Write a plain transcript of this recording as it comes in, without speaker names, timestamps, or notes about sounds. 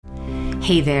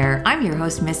Hey there, I'm your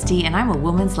host Misty, and I'm a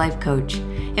woman's life coach.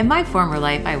 In my former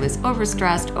life, I was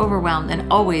overstressed, overwhelmed,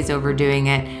 and always overdoing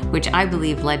it, which I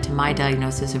believe led to my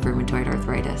diagnosis of rheumatoid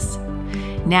arthritis.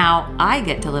 Now, I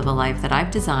get to live a life that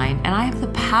I've designed, and I have the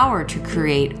power to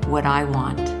create what I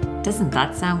want. Doesn't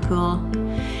that sound cool?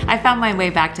 I found my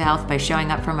way back to health by showing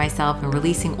up for myself and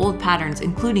releasing old patterns,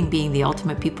 including being the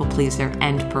ultimate people pleaser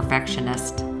and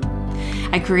perfectionist.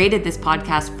 I created this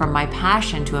podcast from my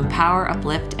passion to empower,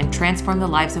 uplift, and transform the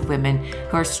lives of women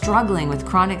who are struggling with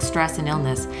chronic stress and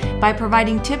illness by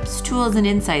providing tips, tools, and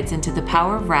insights into the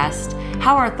power of rest,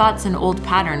 how our thoughts and old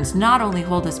patterns not only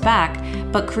hold us back,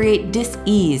 but create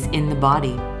dis-ease in the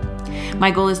body. My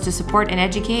goal is to support and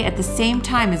educate at the same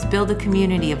time as build a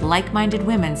community of like-minded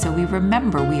women so we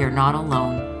remember we are not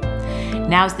alone.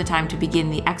 Now's the time to begin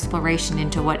the exploration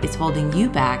into what is holding you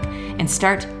back and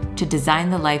start to design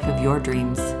the life of your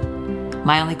dreams.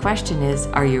 My only question is,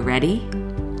 are you ready?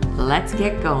 Let's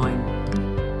get going.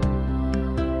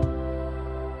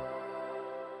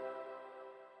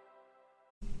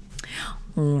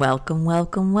 Welcome,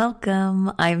 welcome,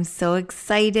 welcome. I'm so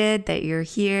excited that you're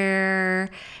here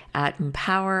at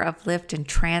Empower, Uplift, and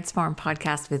Transform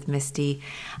podcast with Misty.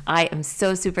 I am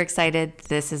so super excited.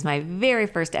 This is my very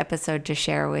first episode to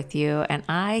share with you, and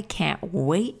I can't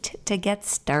wait to get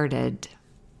started.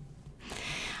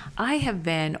 I have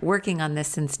been working on this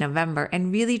since November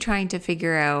and really trying to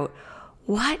figure out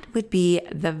what would be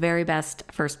the very best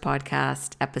first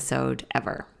podcast episode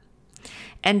ever.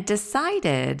 And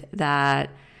decided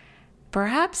that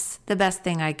perhaps the best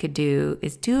thing I could do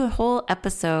is do a whole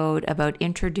episode about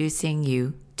introducing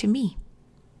you to me,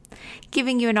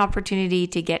 giving you an opportunity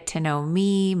to get to know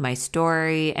me, my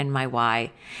story, and my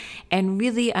why, and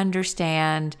really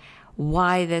understand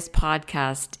why this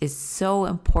podcast is so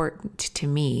important to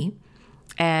me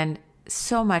and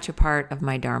so much a part of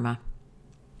my dharma.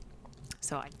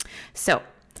 So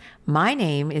my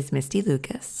name is Misty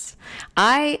Lucas.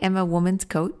 I am a woman's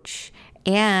coach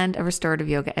and a restorative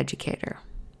yoga educator.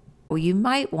 Well, you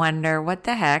might wonder, what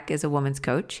the heck is a woman's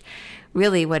coach?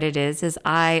 Really what it is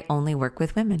I only work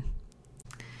with women.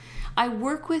 I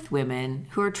work with women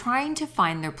who are trying to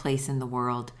find their place in the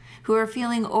world, who are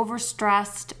feeling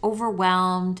overstressed,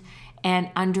 overwhelmed, and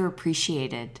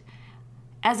underappreciated.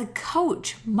 As a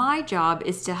coach, my job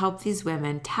is to help these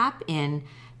women tap in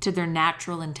to their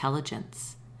natural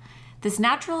intelligence. This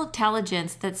natural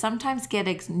intelligence that sometimes gets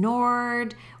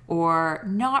ignored or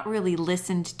not really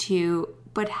listened to,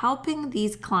 but helping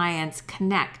these clients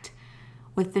connect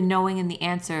with the knowing and the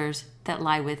answers that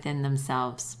lie within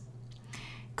themselves.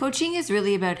 Coaching is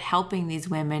really about helping these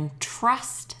women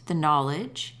trust the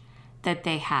knowledge that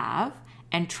they have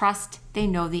and trust they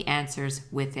know the answers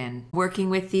within.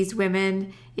 Working with these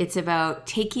women, it's about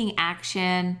taking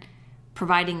action,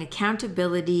 providing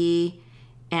accountability,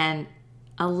 and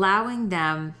allowing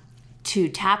them to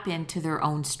tap into their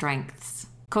own strengths.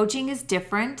 Coaching is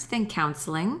different than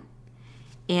counseling,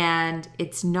 and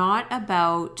it's not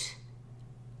about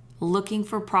looking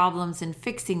for problems and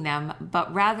fixing them,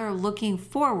 but rather looking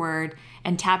forward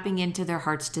and tapping into their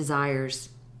heart's desires.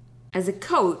 As a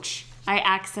coach, I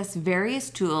access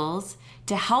various tools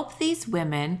to help these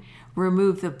women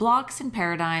remove the blocks and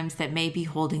paradigms that may be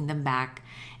holding them back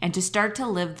and to start to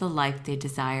live the life they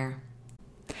desire.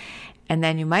 And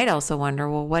then you might also wonder,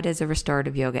 well, what is a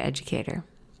restorative yoga educator?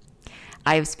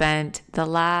 I've spent the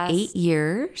last 8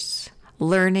 years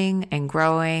learning and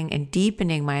growing and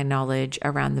deepening my knowledge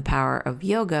around the power of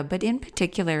yoga, but in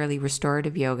particularly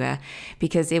restorative yoga,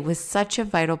 because it was such a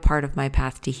vital part of my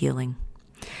path to healing.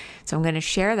 So I'm going to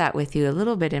share that with you a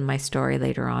little bit in my story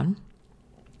later on.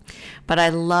 But I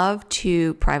love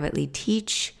to privately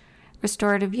teach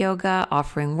restorative yoga,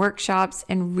 offering workshops,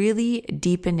 and really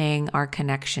deepening our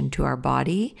connection to our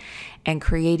body and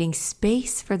creating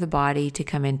space for the body to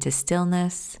come into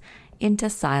stillness, into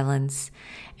silence,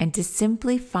 and to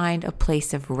simply find a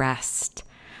place of rest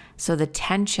so the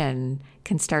tension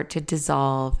can start to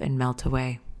dissolve and melt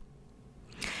away.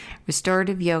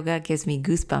 Restorative yoga gives me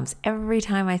goosebumps every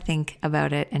time I think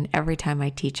about it and every time I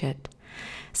teach it.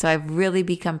 So I've really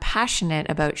become passionate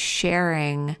about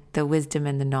sharing the wisdom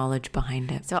and the knowledge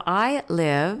behind it. So I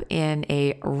live in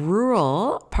a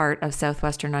rural part of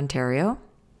southwestern Ontario.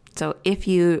 So if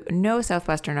you know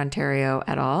southwestern Ontario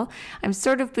at all, I'm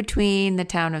sort of between the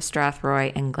town of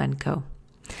Strathroy and Glencoe.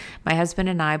 My husband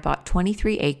and I bought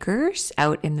 23 acres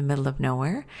out in the middle of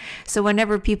nowhere. So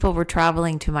whenever people were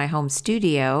traveling to my home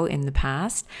studio in the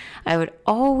past, I would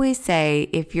always say,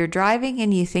 if you're driving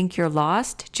and you think you're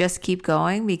lost, just keep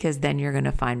going because then you're going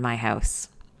to find my house.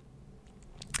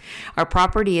 Our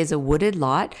property is a wooded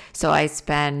lot, so I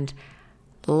spend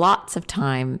lots of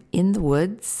time in the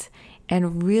woods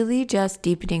and really just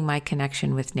deepening my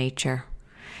connection with nature.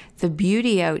 The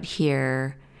beauty out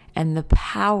here and the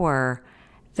power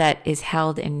that is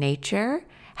held in nature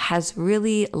has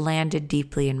really landed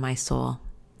deeply in my soul.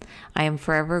 I am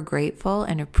forever grateful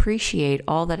and appreciate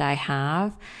all that I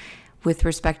have with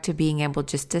respect to being able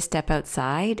just to step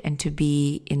outside and to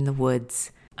be in the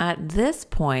woods. At this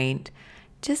point,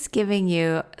 just giving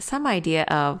you some idea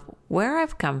of where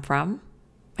I've come from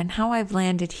and how I've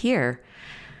landed here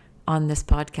on this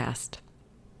podcast.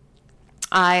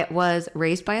 I was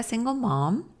raised by a single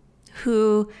mom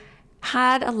who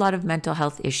had a lot of mental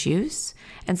health issues.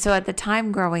 And so at the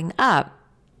time growing up,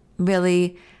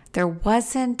 really, there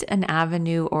wasn't an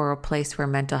avenue or a place where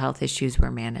mental health issues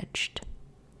were managed.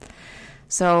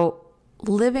 So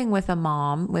living with a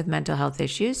mom with mental health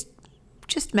issues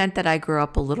just meant that I grew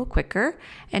up a little quicker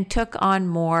and took on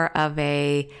more of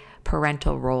a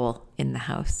parental role in the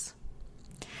house.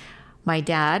 My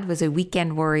dad was a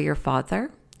weekend warrior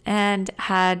father and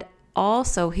had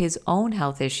also his own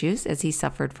health issues as he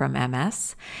suffered from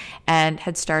MS and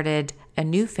had started a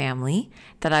new family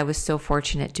that I was so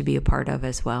fortunate to be a part of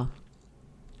as well.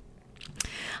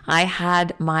 I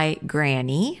had my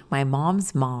granny, my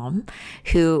mom's mom,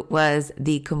 who was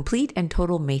the complete and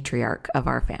total matriarch of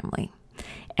our family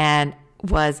and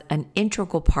was an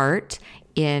integral part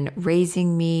in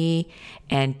raising me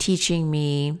and teaching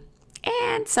me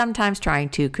and sometimes trying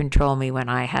to control me when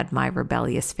I had my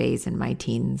rebellious phase in my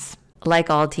teens. Like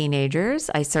all teenagers,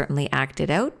 I certainly acted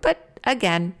out, but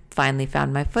again, finally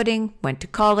found my footing, went to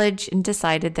college, and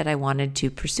decided that I wanted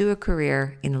to pursue a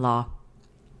career in law.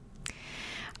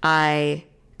 I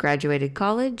graduated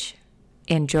college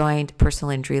and joined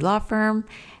personal injury law firm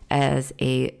as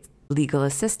a legal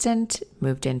assistant,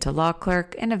 moved into law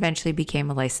clerk, and eventually became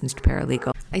a licensed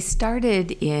paralegal. I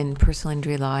started in personal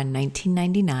injury law in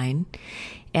 1999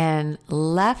 and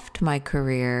left my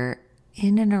career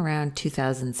in and around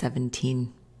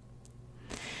 2017.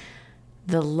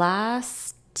 The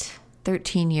last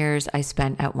 13 years I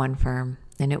spent at one firm,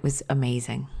 and it was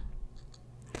amazing.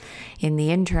 In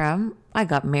the interim, I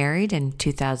got married in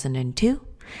 2002.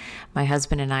 My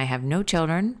husband and I have no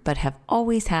children, but have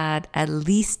always had at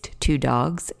least 2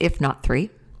 dogs, if not 3.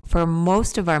 For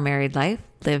most of our married life,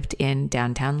 lived in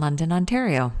downtown London,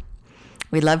 Ontario.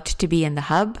 We loved to be in the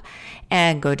hub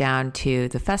and go down to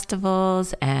the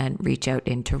festivals and reach out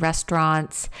into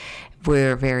restaurants.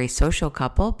 We're a very social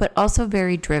couple, but also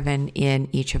very driven in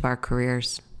each of our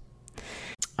careers.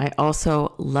 I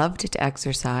also loved to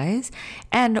exercise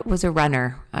and was a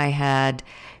runner. I had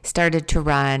started to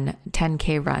run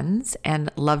 10K runs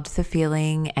and loved the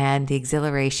feeling and the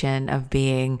exhilaration of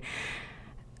being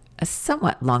a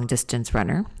somewhat long distance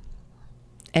runner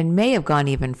and may have gone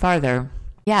even farther,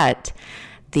 yet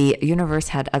the universe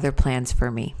had other plans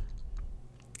for me.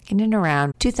 In and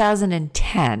around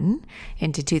 2010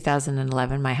 into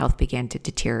 2011, my health began to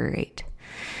deteriorate.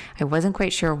 I wasn't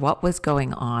quite sure what was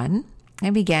going on. I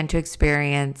began to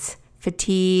experience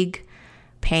fatigue,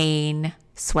 pain,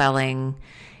 swelling,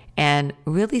 and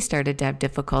really started to have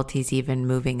difficulties even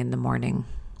moving in the morning.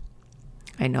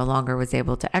 I no longer was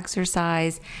able to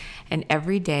exercise, and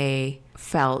every day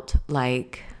felt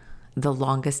like the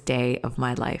longest day of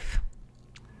my life.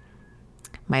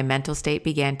 My mental state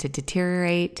began to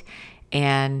deteriorate,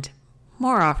 and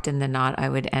more often than not, I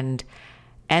would end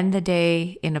the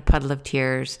day in a puddle of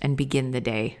tears and begin the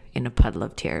day in a puddle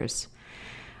of tears.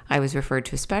 I was referred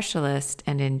to a specialist,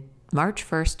 and in March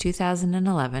 1st,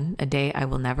 2011, a day I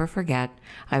will never forget,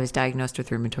 I was diagnosed with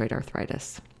rheumatoid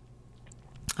arthritis.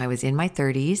 I was in my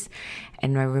 30s,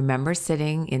 and I remember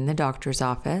sitting in the doctor's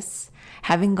office,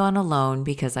 having gone alone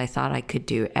because I thought I could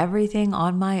do everything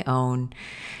on my own,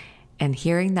 and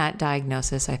hearing that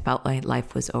diagnosis, I felt like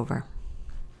life was over.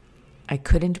 I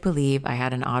couldn't believe I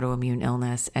had an autoimmune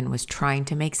illness and was trying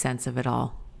to make sense of it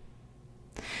all.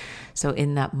 So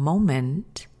in that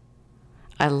moment,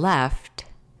 I left,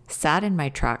 sat in my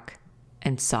truck,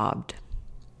 and sobbed.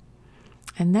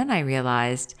 And then I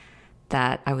realized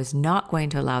that I was not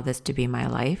going to allow this to be my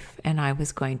life, and I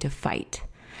was going to fight.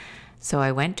 So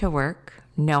I went to work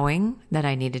knowing that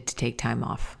I needed to take time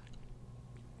off.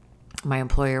 My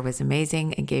employer was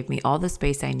amazing and gave me all the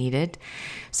space I needed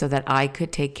so that I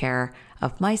could take care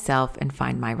of myself and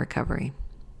find my recovery.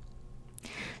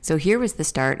 So here was the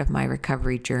start of my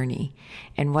recovery journey.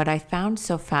 And what I found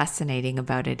so fascinating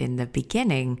about it in the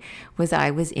beginning was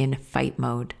I was in fight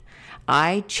mode.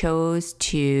 I chose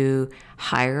to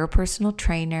hire a personal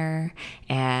trainer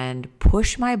and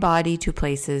push my body to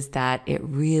places that it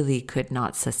really could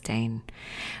not sustain.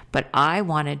 But I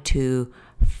wanted to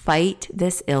fight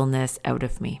this illness out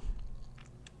of me.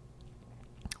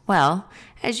 Well,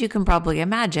 as you can probably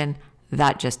imagine,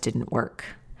 that just didn't work.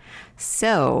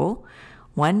 So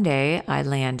one day I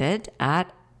landed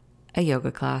at a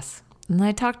yoga class and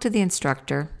I talked to the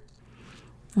instructor.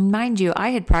 And mind you,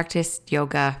 I had practiced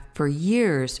yoga for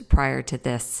years prior to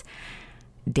this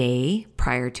day,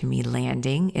 prior to me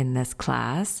landing in this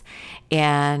class.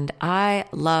 And I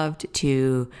loved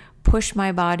to push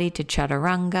my body to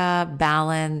chaturanga,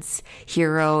 balance,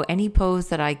 hero, any pose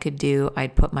that I could do,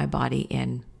 I'd put my body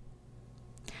in.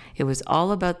 It was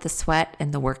all about the sweat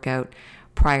and the workout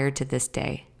prior to this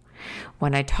day.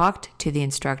 When I talked to the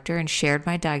instructor and shared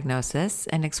my diagnosis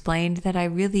and explained that I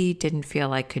really didn't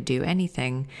feel I could do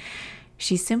anything,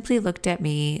 she simply looked at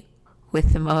me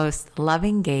with the most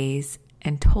loving gaze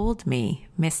and told me,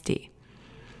 Misty,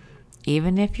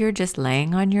 even if you're just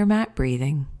laying on your mat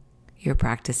breathing, you're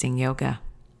practicing yoga.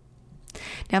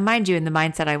 Now, mind you, in the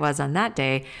mindset I was on that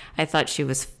day, I thought she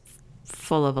was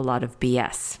full of a lot of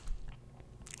BS.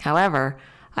 However,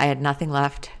 I had nothing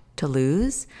left to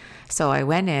lose, so I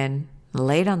went in,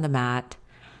 laid on the mat,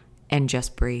 and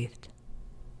just breathed.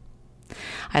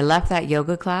 I left that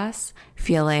yoga class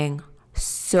feeling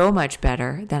so much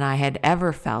better than I had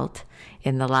ever felt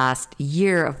in the last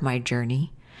year of my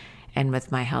journey and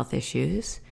with my health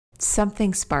issues.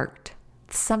 Something sparked.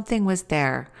 Something was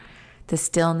there. The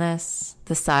stillness,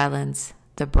 the silence,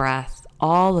 the breath,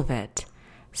 all of it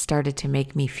started to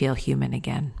make me feel human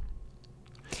again.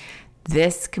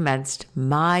 This commenced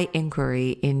my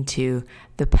inquiry into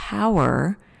the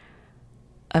power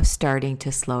of starting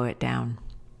to slow it down.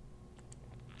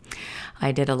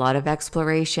 I did a lot of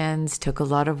explorations, took a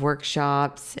lot of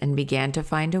workshops, and began to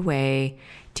find a way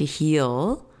to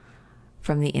heal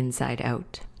from the inside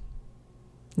out.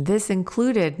 This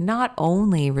included not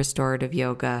only restorative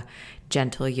yoga,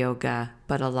 gentle yoga,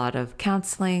 but a lot of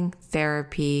counseling,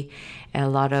 therapy, and a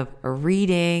lot of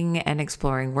reading and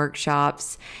exploring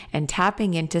workshops and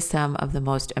tapping into some of the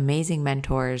most amazing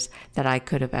mentors that I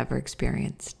could have ever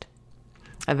experienced.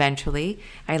 Eventually,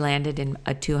 I landed in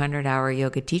a 200-hour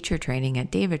yoga teacher training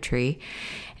at Davidtree,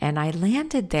 and I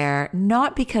landed there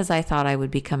not because I thought I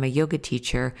would become a yoga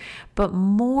teacher, but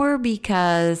more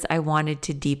because I wanted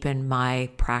to deepen my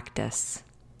practice.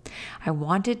 I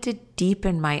wanted to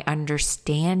deepen my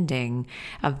understanding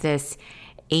of this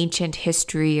ancient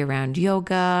history around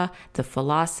yoga, the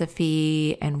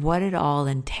philosophy, and what it all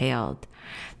entailed.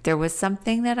 There was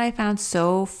something that I found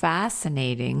so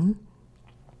fascinating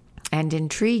and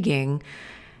intriguing,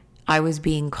 I was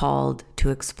being called to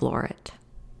explore it.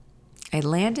 I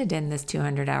landed in this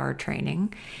 200-hour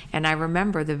training, and I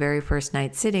remember the very first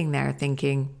night sitting there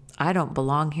thinking, I don't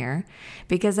belong here,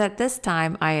 because at this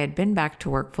time I had been back to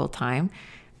work full time,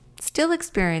 still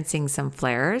experiencing some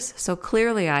flares, so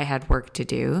clearly I had work to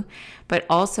do, but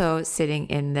also sitting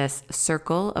in this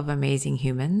circle of amazing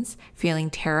humans, feeling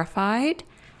terrified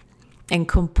and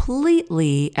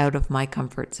completely out of my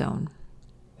comfort zone.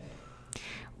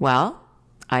 Well,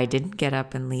 I didn't get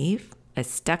up and leave. I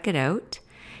stuck it out,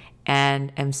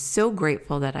 and I'm so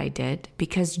grateful that I did,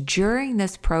 because during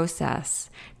this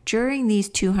process, during these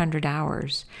 200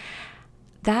 hours,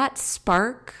 that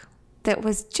spark that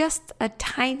was just a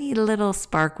tiny little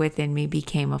spark within me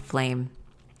became a flame.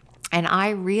 And I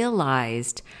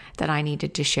realized that I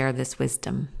needed to share this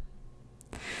wisdom.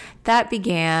 That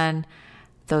began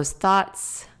those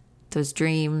thoughts, those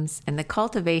dreams, and the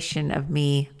cultivation of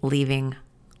me leaving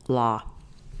law.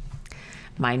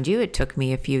 Mind you, it took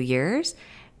me a few years,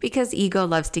 because ego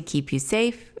loves to keep you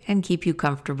safe and keep you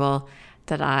comfortable,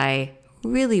 that I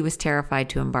really was terrified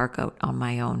to embark out on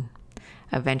my own.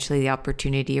 Eventually the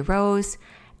opportunity arose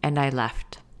and I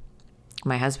left.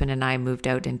 My husband and I moved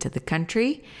out into the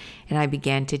country and I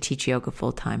began to teach yoga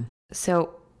full time.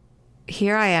 So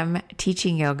here I am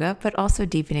teaching yoga, but also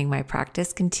deepening my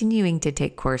practice, continuing to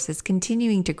take courses,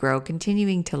 continuing to grow,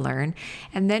 continuing to learn.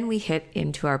 And then we hit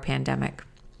into our pandemic.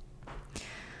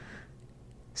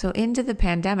 So into the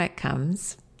pandemic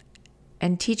comes,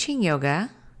 and teaching yoga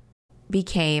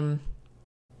became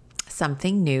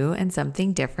something new and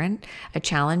something different, a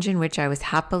challenge in which I was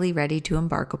happily ready to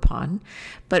embark upon,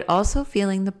 but also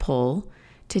feeling the pull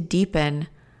to deepen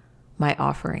my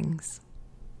offerings.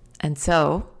 And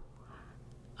so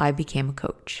I became a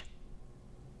coach.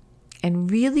 And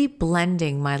really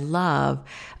blending my love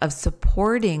of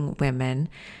supporting women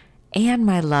and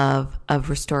my love of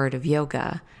restorative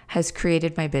yoga has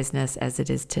created my business as it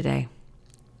is today.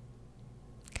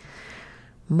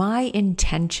 My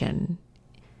intention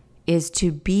is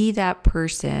to be that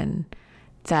person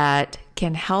that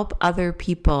can help other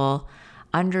people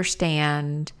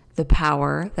understand the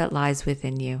power that lies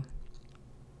within you.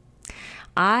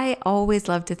 I always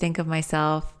love to think of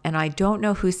myself, and I don't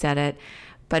know who said it,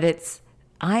 but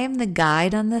I am the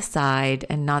guide on the side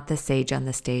and not the sage on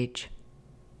the stage.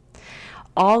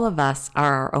 All of us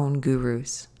are our own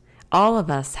gurus. All of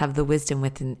us have the wisdom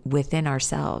within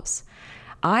ourselves.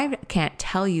 I can't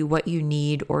tell you what you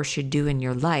need or should do in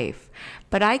your life,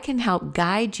 but I can help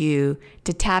guide you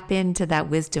to tap into that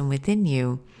wisdom within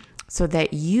you so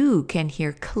that you can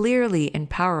hear clearly and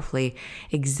powerfully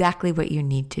exactly what you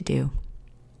need to do.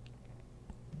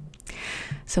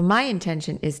 So my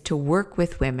intention is to work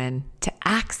with women to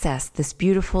access this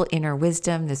beautiful inner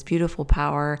wisdom, this beautiful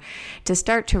power, to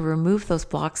start to remove those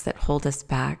blocks that hold us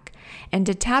back, and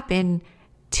to tap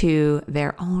into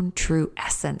their own true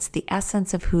essence, the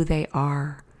essence of who they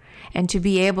are, and to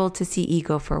be able to see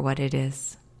ego for what it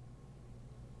is.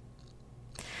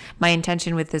 My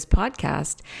intention with this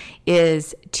podcast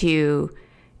is to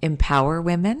empower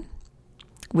women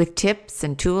with tips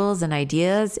and tools and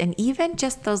ideas, and even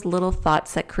just those little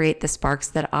thoughts that create the sparks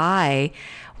that I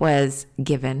was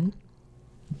given.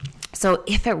 So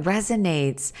if it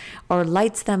resonates or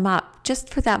lights them up just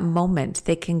for that moment,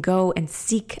 they can go and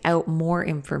seek out more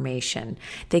information.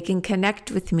 They can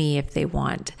connect with me if they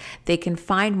want. They can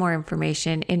find more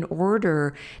information in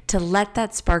order to let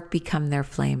that spark become their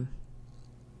flame.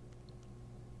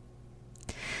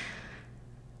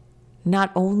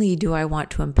 Not only do I want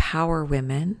to empower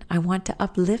women, I want to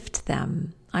uplift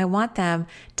them. I want them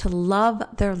to love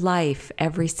their life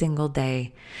every single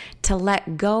day, to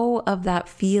let go of that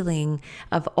feeling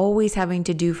of always having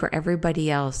to do for everybody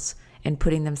else and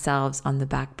putting themselves on the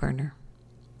back burner.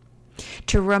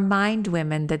 To remind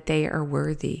women that they are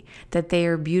worthy, that they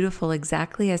are beautiful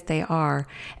exactly as they are,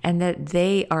 and that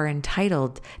they are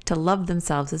entitled to love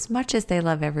themselves as much as they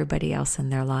love everybody else in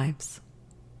their lives.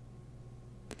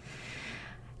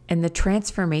 And the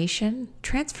transformation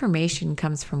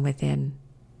comes from within.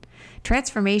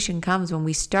 Transformation comes when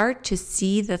we start to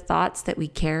see the thoughts that we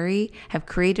carry have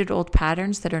created old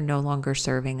patterns that are no longer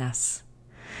serving us.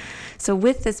 So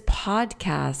with this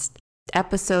podcast,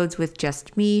 episodes with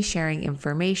just me sharing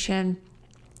information,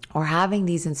 or having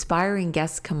these inspiring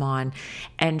guests come on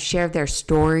and share their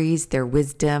stories, their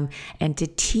wisdom, and to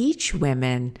teach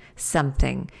women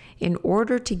something in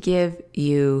order to give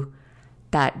you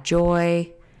that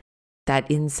joy, that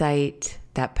insight,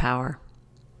 that power.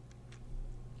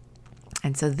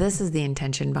 And so this is the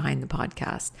intention behind the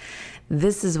podcast.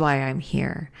 This is why I'm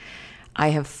here. I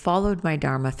have followed my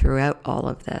Dharma throughout all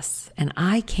of this, and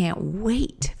I can't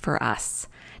wait for us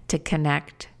to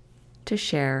connect, to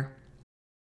share,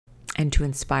 and to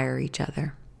inspire each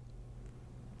other.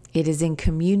 It is in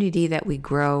community that we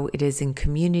grow. It is in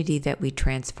community that we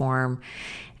transform.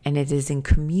 And it is in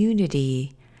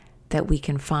community that we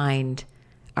can find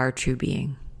our true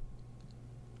being.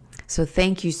 So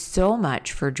thank you so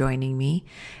much for joining me.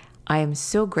 I am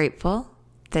so grateful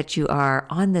that you are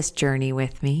on this journey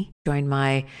with me. Join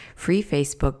my free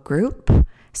Facebook group,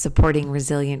 Supporting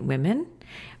Resilient Women,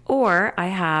 or I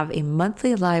have a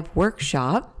monthly live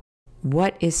workshop,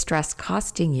 What is Stress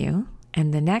Costing You?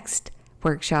 And the next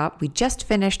workshop, we just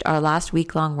finished our last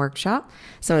week-long workshop.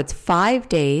 So it's 5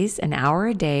 days, an hour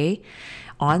a day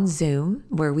on Zoom,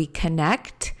 where we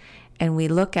connect and we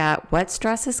look at what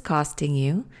stress is costing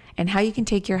you and how you can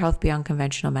take your health beyond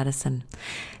conventional medicine.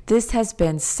 This has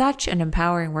been such an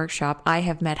empowering workshop. I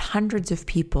have met hundreds of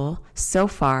people so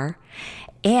far,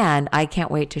 and I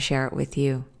can't wait to share it with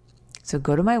you. So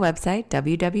go to my website,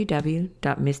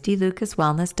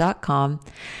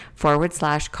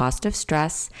 www.mistylucaswellness.com/cost of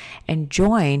stress, and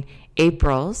join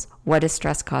April's What is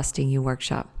Stress Costing You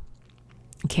workshop.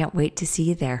 I can't wait to see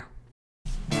you there.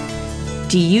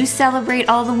 Do you celebrate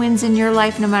all the wins in your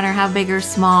life, no matter how big or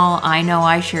small? I know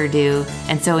I sure do.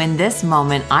 And so in this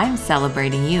moment, I'm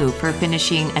celebrating you for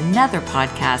finishing another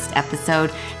podcast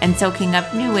episode and soaking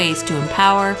up new ways to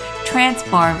empower,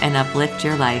 transform, and uplift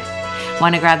your life.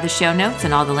 Want to grab the show notes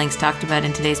and all the links talked about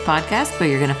in today's podcast? Well,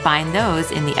 you're going to find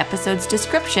those in the episode's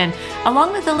description,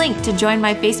 along with a link to join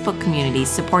my Facebook community,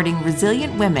 Supporting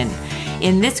Resilient Women.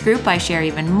 In this group, I share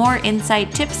even more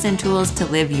insight, tips, and tools to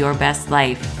live your best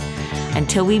life.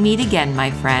 Until we meet again,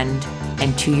 my friend,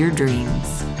 and to your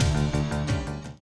dreams.